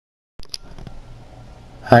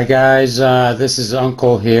Hi guys, this is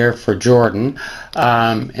Uncle here for Jordan,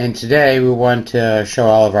 and today we want to show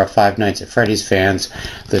all of our Five Nights at Freddy's fans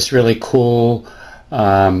this really cool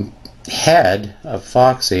head of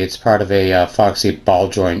Foxy. It's part of a Foxy ball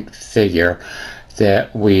joint figure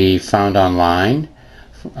that we found online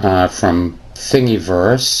from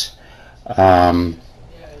Thingiverse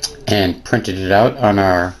and printed it out on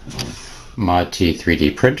our Mod T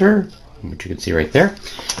 3D printer, which you can see right there,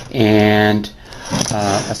 and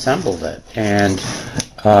assembled it. And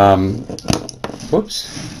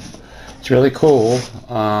whoops, it's really cool.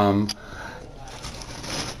 You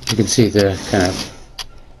can see the kind of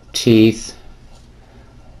teeth,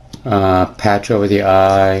 patch over the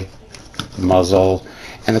eye, muzzle,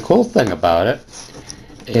 and the cool thing about it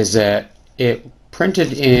is that it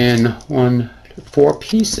printed in 4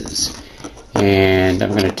 pieces. And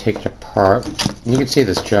I'm going to take it apart. You can see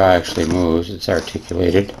this jaw actually moves. It's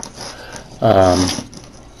articulated. And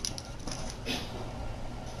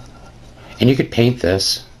you could paint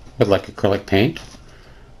this with like acrylic paint.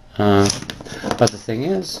 But the thing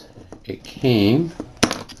is, it came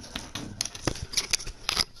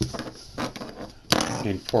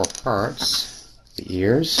in 4 parts. The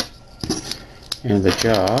ears, and the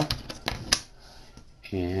jaw,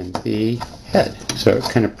 and the head. So it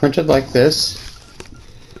kind of printed like this,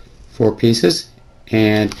 4 pieces,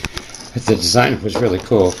 and the design was really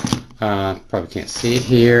cool. Probably can't see it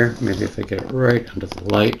here. Maybe if I get it right under the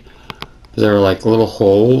light. There are like little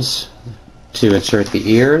holes to insert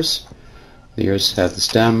the ears. The ears have the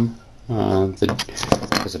stem.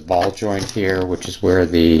 There's a ball joint here, which is where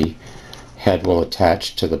the head will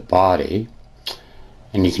attach to the body.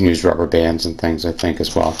 And you can use rubber bands and things, I think,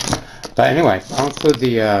 as well. But anyway, I'll include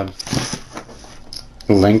the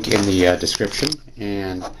link in the description,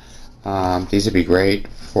 and these would be great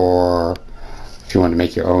for if you want to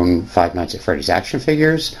make your own Five Nights at Freddy's action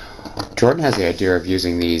figures. Jordan has the idea of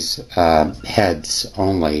using these heads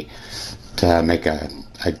only to make a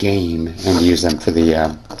game and use them for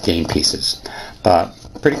the game pieces. But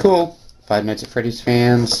pretty cool. Five Nights at Freddy's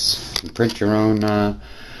fans, you can print your own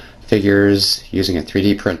figures using a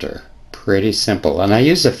 3D printer. Pretty simple. And I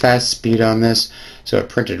used a fast speed on this, so it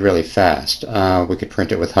printed really fast. We could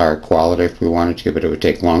print it with higher quality if we wanted to, but it would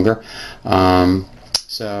take longer.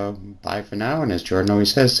 So bye for now, and as Jordan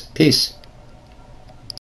always says, peace.